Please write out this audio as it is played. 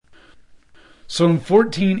So in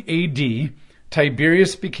 14 AD,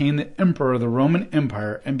 Tiberius became the emperor of the Roman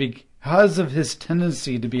Empire, and because of his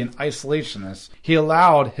tendency to be an isolationist, he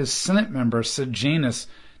allowed his Senate member Sejanus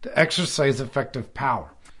to exercise effective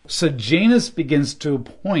power. Sejanus begins to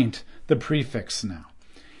appoint the prefects now.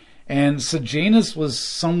 And Sejanus was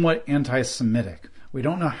somewhat anti-Semitic. We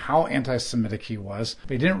don't know how anti-Semitic he was,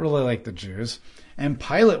 but he didn't really like the Jews. And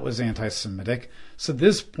Pilate was anti-Semitic, so at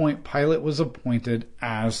this point Pilate was appointed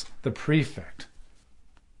as the prefect.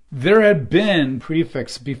 There had been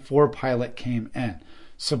prefects before Pilate came in,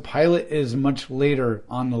 so Pilate is much later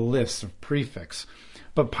on the list of prefects.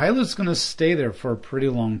 But Pilate's going to stay there for a pretty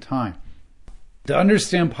long time. To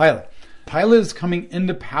understand Pilate is coming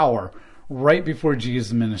into power right before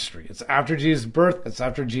Jesus' ministry. It's after Jesus' birth, it's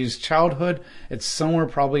after Jesus' childhood, it's somewhere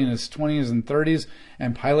probably in his 20s and 30s,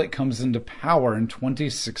 and Pilate comes into power in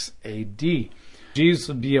 26 AD. Jesus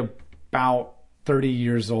would be about 30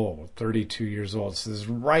 years old, 32 years old. So this is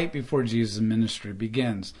right before Jesus' ministry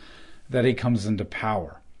begins that he comes into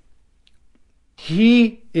power.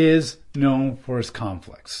 He is known for his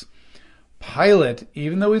conflicts. Pilate,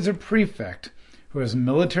 even though he's a prefect who has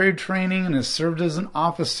military training and has served as an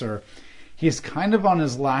officer, he's kind of on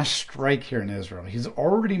his last strike here in Israel. He's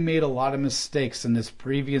already made a lot of mistakes in this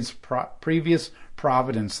previous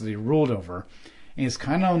providence that he ruled over. And he's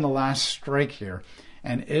kind of on the last strike here.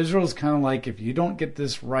 And Israel's kind of like, if you don't get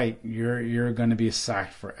this right, you're going to be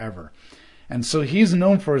sacked forever. And so he's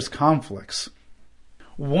known for his conflicts.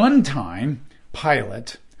 One time,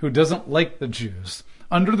 Pilate, who doesn't like the Jews,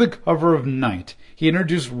 under the cover of night, he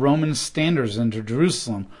introduced Roman standards into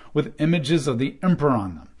Jerusalem with images of the emperor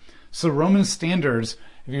on them. So Roman standards,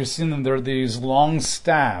 if you've seen them, they're these long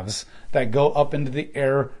staves that go up into the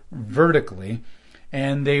air vertically,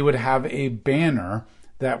 and they would have a banner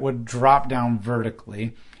that would drop down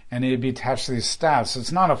vertically, and it would be attached to these staves. So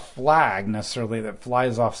it's not a flag necessarily that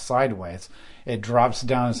flies off sideways. It drops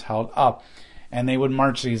down, is held up, and they would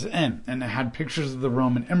march these in. And it had pictures of the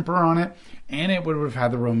Roman emperor on it, and it would have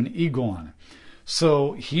had the Roman eagle on it.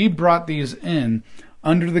 So he brought these in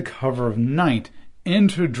under the cover of night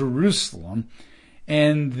into Jerusalem,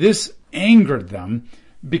 and this angered them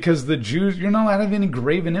because the Jews, you're not allowed to have any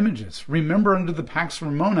graven images. Remember, under the Pax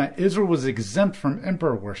Romana, Israel was exempt from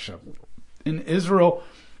emperor worship. And Israel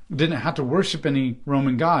didn't have to worship any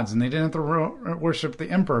Roman gods, and they didn't have to worship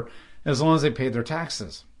the emperor as long as they paid their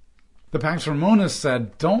taxes. The Pax Romana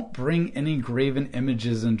said, don't bring any graven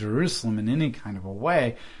images in Jerusalem in any kind of a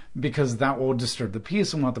way, because that will disturb the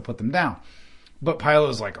peace and we'll have to put them down. But Pilate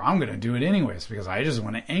was like, I'm going to do it anyways, because I just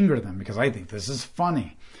want to anger them, because I think this is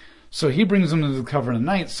funny. So he brings them to the cover of the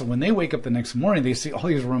night. So when they wake up the next morning, they see all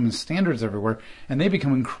these Roman standards everywhere, and they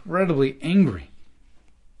become incredibly angry.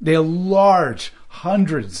 They enlarge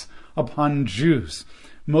hundreds upon Jews.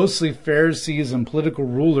 Mostly Pharisees and political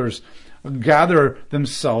rulers gather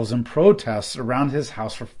themselves in protests around his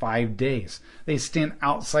house for 5 days. They stand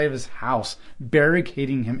outside of his house,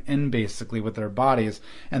 barricading him in basically with their bodies,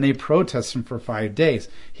 and they protest him for 5 days.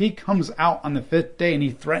 He comes out on the 5th day and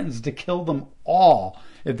he threatens to kill them all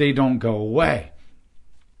if they don't go away.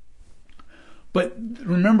 But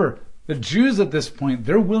remember, the Jews at this point,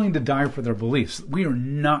 they're willing to die for their beliefs. We are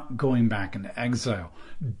not going back into exile.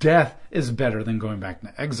 Death is better than going back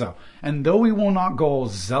into exile. And though we will not go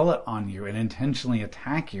zealot on you and intentionally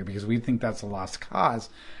attack you because we think that's a lost cause,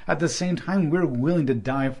 at the same time, we're willing to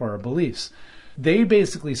die for our beliefs. They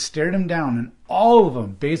basically stared him down, and all of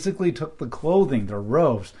them basically took the clothing, their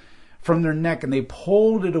robes, from their neck, and they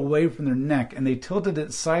pulled it away from their neck, and they tilted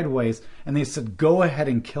it sideways, and they said, go ahead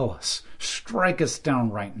and kill us. Strike us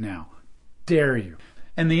down right now. Dare you.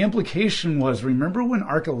 And the implication was, remember when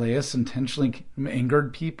Archelaus intentionally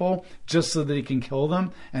angered people just so that he can kill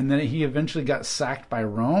them, and then he eventually got sacked by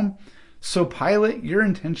Rome? So Pilate, you're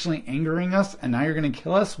intentionally angering us, and now you're going to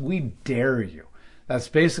kill us? We dare you. That's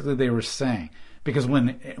basically what they were saying. Because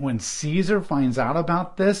when Caesar finds out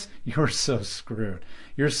about this, you're so screwed.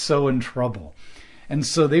 You're so in trouble. And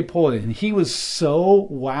so they pulled it. And he was so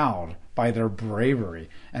wowed by their bravery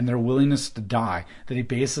and their willingness to die that he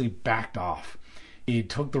basically backed off. He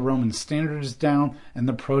took the Roman standards down, and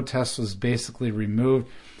the protest was basically removed.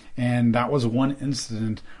 And that was one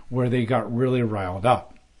incident where they got really riled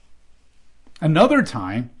up. Another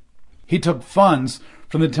time, he took funds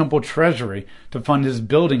from the temple treasury to fund his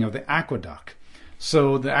building of the aqueduct.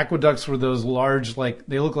 So the aqueducts were those large,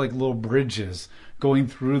 they look like little bridges going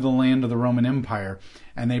through the land of the Roman Empire,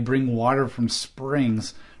 and they bring water from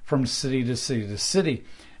springs from city to city to city.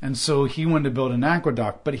 And so he wanted to build an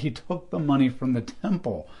aqueduct, but he took the money from the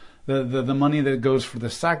temple, the money that goes for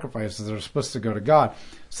the sacrifices that are supposed to go to God.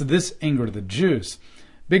 So this angered the Jews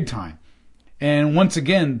big time. And once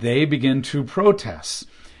again, they begin to protest.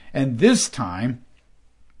 And this time,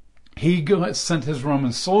 he sent his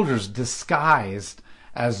Roman soldiers disguised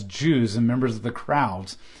as Jews and members of the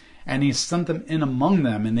crowds. And he sent them in among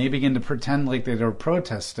them, and they began to pretend like they were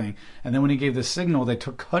protesting. And then when he gave the signal, they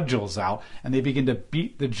took cudgels out, and they began to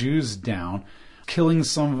beat the Jews down, killing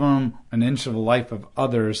some of them, an inch of the life of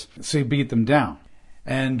others. So he beat them down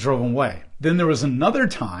and drove them away. Then there was another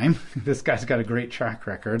time, this guy's got a great track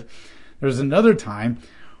record. There was another time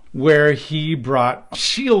where he brought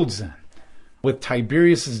shields in with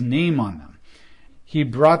Tiberius's name on them. He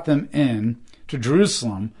brought them in to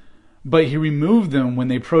Jerusalem, but he removed them when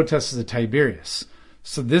they protested to Tiberius.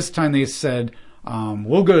 So this time they said,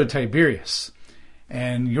 we'll go to Tiberius,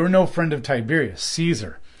 and you're no friend of Tiberius,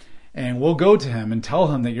 Caesar. And we'll go to him and tell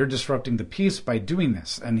him that you're disrupting the peace by doing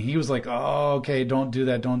this. And he was like, oh, okay, don't do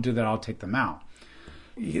that, I'll take them out.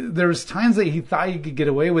 There's times that he thought he could get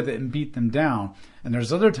away with it and beat them down. And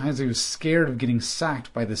there's other times he was scared of getting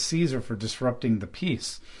sacked by the Caesar for disrupting the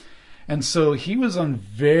peace. And so he was on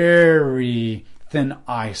very thin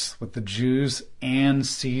ice with the Jews and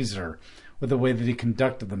Caesar with the way that he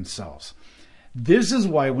conducted themselves. This is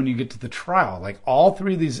why when you get to the trial, like all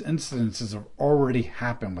three of these incidences have already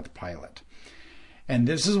happened with Pilate. And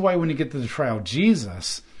this is why when you get to the trial of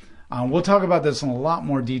Jesus, we'll talk about this in a lot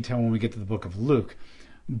more detail when we get to the book of Luke.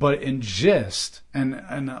 But in gist, and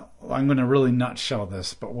I'm going to really nutshell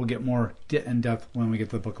this, but we'll get more in depth when we get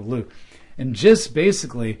to the book of Luke. In gist,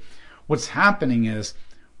 basically, what's happening is,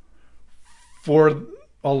 for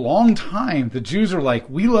a long time, the Jews are like,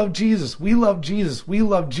 we love Jesus, we love Jesus, we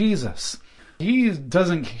love Jesus. He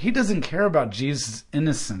doesn't care about Jesus'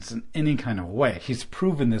 innocence in any kind of way. He's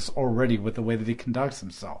proven this already with the way that he conducts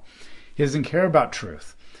himself. He doesn't care about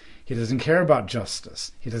truth. He doesn't care about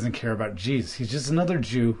justice. He doesn't care about Jesus. He's just another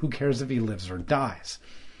Jew who cares if he lives or dies.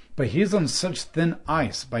 But he's on such thin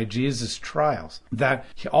ice by Jesus' trials that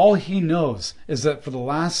all he knows is that for the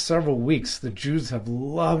last several weeks, the Jews have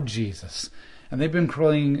loved Jesus, and they've been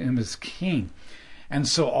calling him as king. And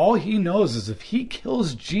so all he knows is if he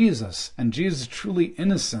kills Jesus, and Jesus is truly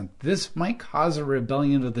innocent, this might cause a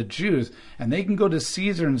rebellion of the Jews, and they can go to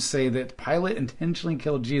Caesar and say that Pilate intentionally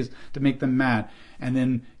killed Jesus to make them mad, and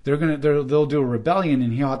then they'll do a rebellion,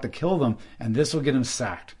 and he'll have to kill them, and this will get him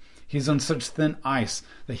sacked. He's on such thin ice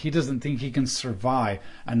that he doesn't think he can survive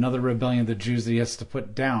another rebellion of the Jews that he has to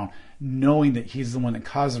put down, knowing that he's the one that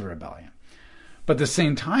caused the rebellion. But at the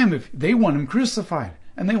same time, if they want him crucified,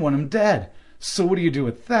 and they want him dead, so what do you do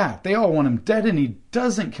with that? They all want him dead, and he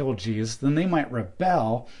doesn't kill Jesus, then they might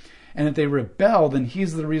rebel. And if they rebel, then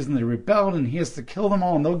he's the reason they rebelled, and he has to kill them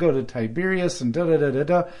all, and they'll go to Tiberius, and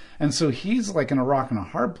da-da-da-da-da. And so he's like in a rock and a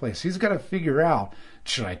hard place. He's got to figure out,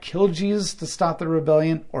 should I kill Jesus to stop the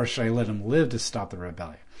rebellion, or should I let him live to stop the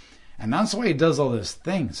rebellion? And that's why he does all those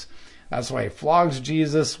things. That's why he flogs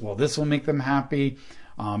Jesus. Well, this will make them happy,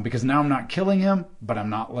 because now I'm not killing him, but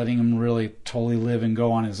I'm not letting him really totally live and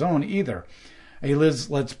go on his own either. He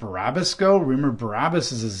lets Barabbas go. Remember,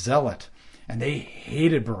 Barabbas is a zealot, and they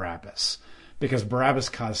hated Barabbas because Barabbas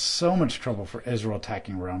caused so much trouble for Israel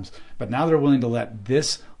attacking Rome. But now they're willing to let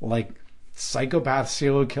this psychopath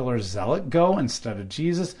serial killer zealot go instead of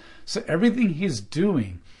Jesus. So everything he's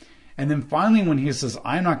doing, and then finally when he says,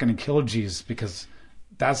 I'm not going to kill Jesus because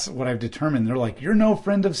that's what I've determined, they're like, you're no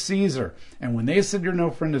friend of Caesar. And when they said you're no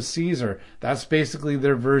friend of Caesar, that's basically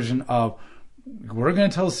their version of, we're going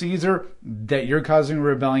to tell Caesar that you're causing a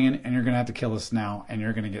rebellion and you're going to have to kill us now and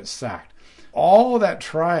you're going to get sacked. All that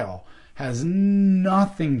trial has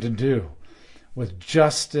nothing to do with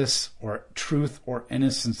justice or truth or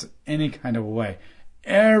innocence in any kind of way.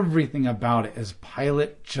 Everything about it is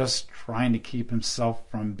Pilate just trying to keep himself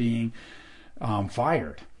from being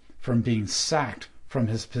fired, from being sacked from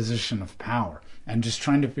his position of power, and just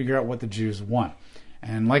trying to figure out what the Jews want.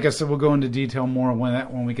 And like I said, we'll go into detail more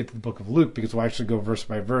when we get to the book of Luke, because we'll actually go verse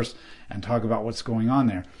by verse and talk about what's going on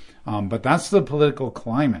there. But that's the political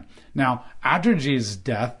climate. Now, after Jesus'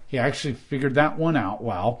 death, he actually figured that one out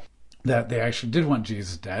well, that they actually did want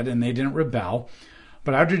Jesus dead, and they didn't rebel.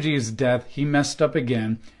 But after Jesus' death, he messed up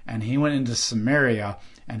again, and he went into Samaria,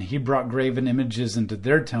 and he brought graven images into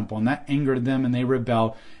their temple, and that angered them, and they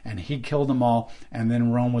rebelled, and he killed them all. And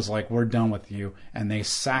then Rome was like, we're done with you, and they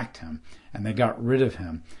sacked him, and they got rid of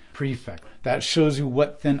him. Prefect. That shows you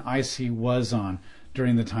what thin ice he was on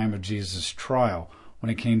during the time of Jesus' trial when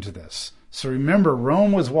it came to this. So remember,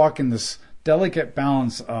 Rome was walking this delicate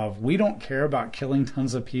balance of, we don't care about killing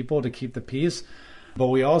tons of people to keep the peace, but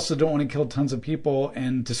we also don't want to kill tons of people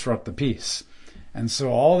and disrupt the peace. And so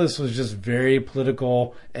all this was just very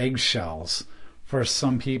political eggshells for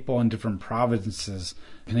some people in different provinces,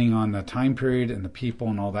 depending on the time period and the people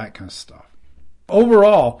and all that kind of stuff.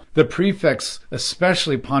 Overall, the prefects,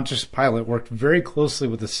 especially Pontius Pilate, worked very closely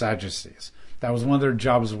with the Sadducees. That was one of their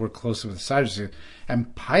jobs, to work closely with the Sadducees.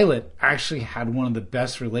 And Pilate actually had one of the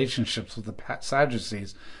best relationships with the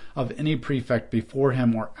Sadducees of any prefect before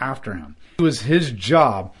him or after him. It was his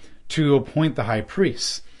job to appoint the high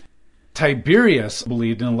priests. Tiberius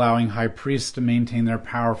believed in allowing high priests to maintain their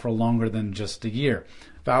power for longer than just a year.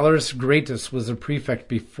 Valerius Gratus was a prefect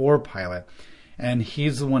before Pilate, and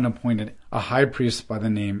he's the one appointed a high priest by the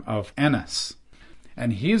name of Annas.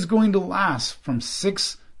 And he's going to last from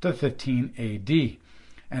 6 to 15 AD.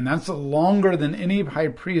 And that's longer than any high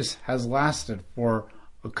priest has lasted for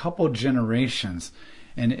a couple generations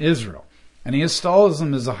in Israel. And he installs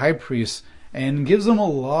him as a high priest and gives him a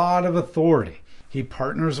lot of authority. He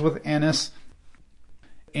partners with Annas.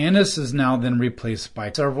 Annas is now then replaced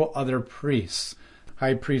by several other priests,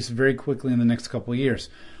 high priests, very quickly in the next couple of years.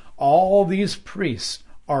 All these priests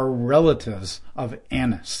are relatives of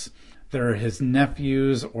Annas. They're his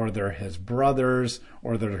nephews, or they're his brothers,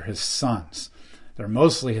 or they're his sons. They're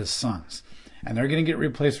mostly his sons. And they're going to get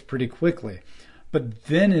replaced pretty quickly. But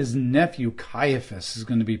then his nephew Caiaphas is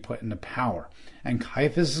going to be put into power. And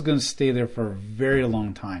Caiaphas is going to stay there for a very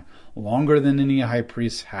long time, longer than any high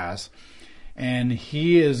priest has. And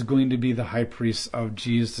he is going to be the high priest of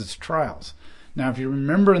Jesus' trials. Now, if you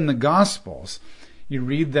remember in the Gospels, you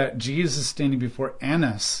read that Jesus is standing before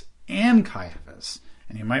Annas and Caiaphas.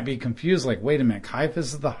 And you might be confused, like, wait a minute,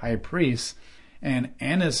 Caiaphas is the high priest, and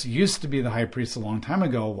Annas used to be the high priest a long time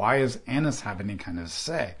ago. Why is Annas have any kind of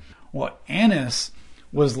say? Well, Annas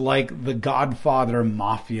was like the godfather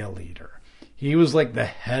mafia leader. He was like the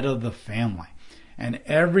head of the family. And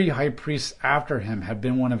every high priest after him had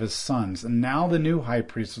been one of his sons. And now the new high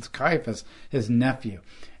priest was Caiaphas, his nephew.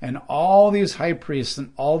 And all these high priests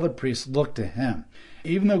and all the priests looked to him.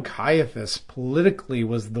 Even though Caiaphas politically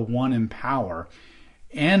was the one in power,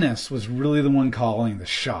 Annas was really the one calling the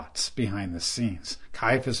shots behind the scenes.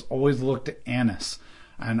 Caiaphas always looked to Annas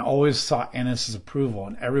and always sought Annas' approval,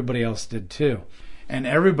 and everybody else did too. And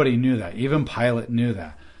everybody knew that. Even Pilate knew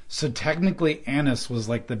that. So technically, Annas was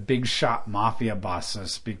like the big shot mafia boss, so to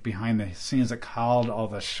speak, behind the scenes that called all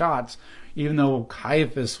the shots, even though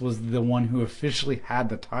Caiaphas was the one who officially had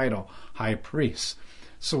the title high priest.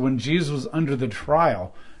 So when Jesus was under the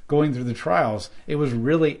trial, going through the trials, it was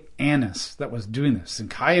really Annas that was doing this. And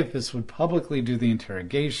Caiaphas would publicly do the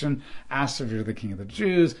interrogation, ask if you're the king of the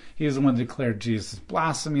Jews. He was the one who declared Jesus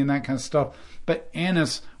blasphemy and that kind of stuff. But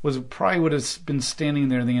Annas would have been standing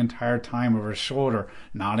there the entire time over his shoulder,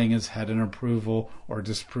 nodding his head in approval or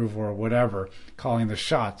disapproval or whatever, calling the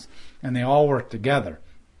shots. And they all worked together.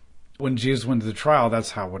 When Jesus went to the trial,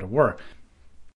 that's how it would have worked.